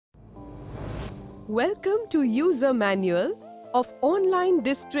Welcome to User Manual of Online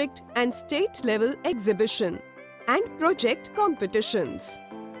District and State Level Exhibition and Project Competitions,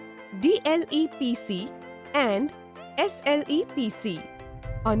 DLEPC and SLEPC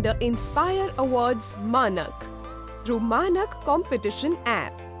under Inspire Awards Manak through Manak Competition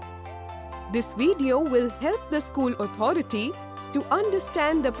app. This video will help the school authority to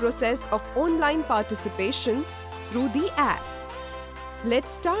understand the process of online participation through the app.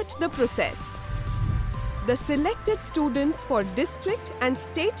 Let's start the process. The selected students for district and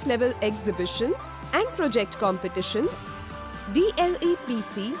state level exhibition and project competitions,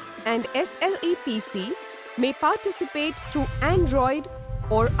 DLEPC and SLEPC may participate through Android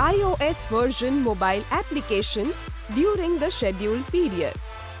or iOS version mobile application during the scheduled period.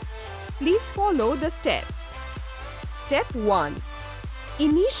 Please follow the steps. Step 1.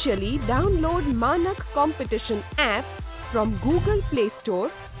 Initially download Manak Competition app from Google Play Store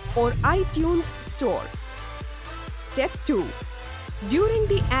or iTunes Store. Step 2. During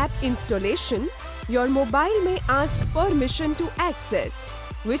the app installation, your mobile may ask permission to access,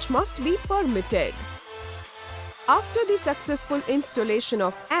 which must be permitted. After the successful installation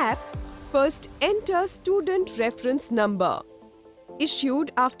of app, first enter student reference number,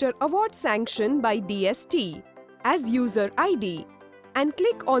 issued after award sanction by DST, as user ID and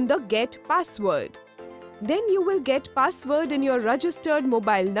click on the Get Password. Then you will get password in your registered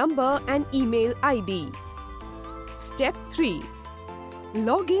mobile number and email ID. Step 3.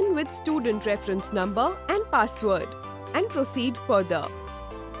 Log in with student reference number and password and proceed further.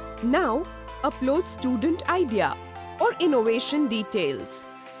 Now, upload student idea or innovation details.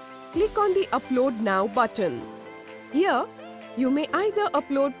 Click on the Upload Now button. Here, you may either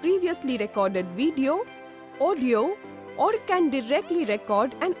upload previously recorded video, audio, or can directly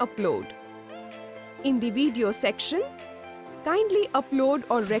record and upload. In the video section, kindly upload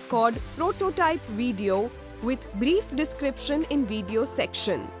or record prototype video with brief description in video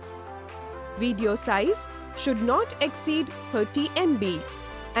section. Video size should not exceed 30 MB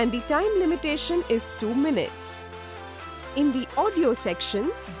and the time limitation is 2 minutes. In the audio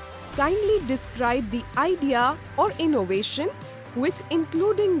section, kindly describe the idea or innovation with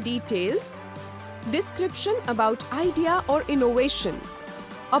including details, description about idea or innovation,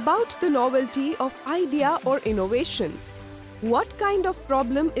 about the novelty of idea or innovation, what kind of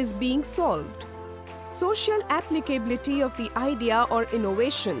problem is being solved, social applicability of the idea or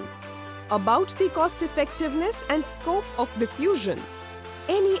innovation, about the cost effectiveness and scope of diffusion,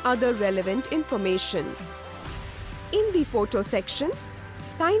 any other relevant information. In the photo section,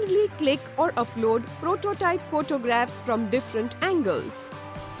 kindly click or upload prototype photographs from different angles.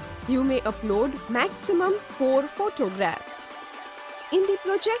 You may upload maximum 4 photographs. In the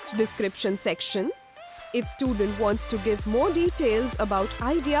project description section, if student wants to give more details about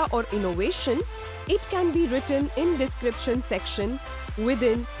idea or innovation, it can be written in description section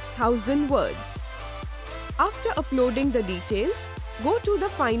within 1000 words. After uploading the details, go to the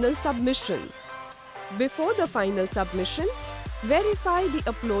final submission. Before the final submission, verify the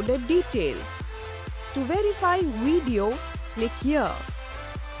uploaded details. To verify video, click here.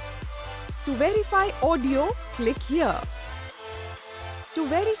 To verify audio, click here. To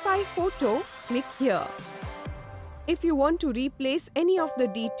verify photo, click here. If you want to replace any of the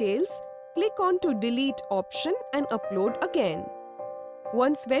details, click on to delete option and upload again.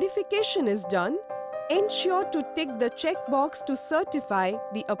 Once verification is done, ensure to tick the checkbox to certify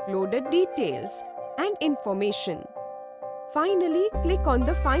the uploaded details and information. Finally, click on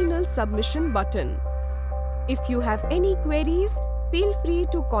the final submission button. If you have any queries, feel free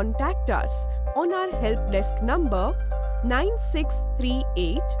to contact us on our help desk number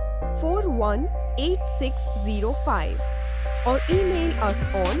 9638 418605 or email us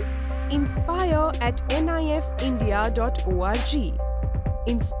on inspire@nifindia.org.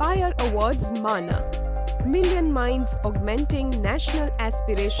 Inspire Awards Manak. Million Minds Augmenting National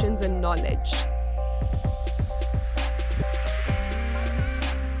Aspirations and Knowledge.